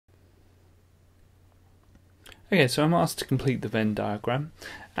Okay, so I'm asked to complete the Venn diagram,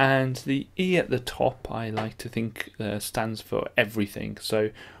 and the E at the top I like to think stands for everything. So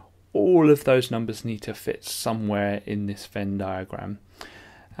all of those numbers need to fit somewhere in this Venn diagram.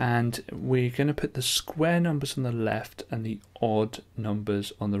 And we're going to put the square numbers on the left and the odd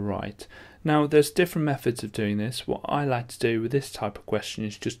numbers on the right. Now there's different methods of doing this. What I like to do with this type of question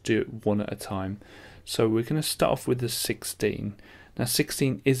is just do it one at a time. So we're going to start off with the 16. Now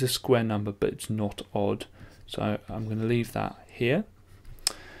 16 is a square number, but it's not odd. So I'm going to leave that here.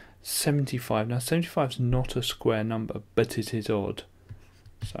 75. Now 75 is not a square number, but it is odd.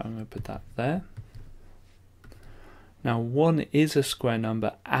 So I'm going to put that there. Now 1 is a square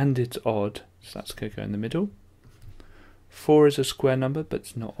number and it's odd, so that's going to go in the middle. 4 is a square number, but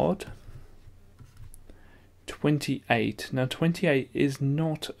it's not odd. 28. Now 28 is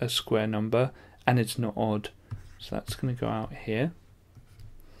not a square number and it's not odd, so that's going to go out here.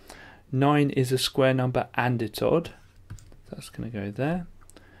 9 is a square number and it's odd, so that's going to go there.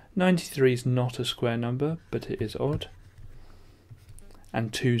 93 is not a square number, but it is odd.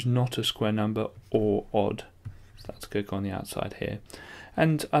 And 2 is not a square number or odd, so that's going to go on the outside here.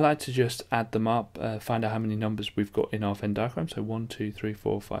 And I like to just add them up, find out how many numbers we've got in our Venn diagram. So 1, 2, 3,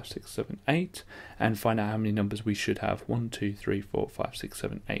 4, 5, 6, 7, 8, and find out how many numbers we should have. 1, 2, 3, 4, 5, 6,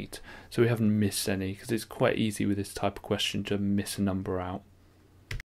 7, 8. So we haven't missed any, because it's quite easy with this type of question to miss a number out.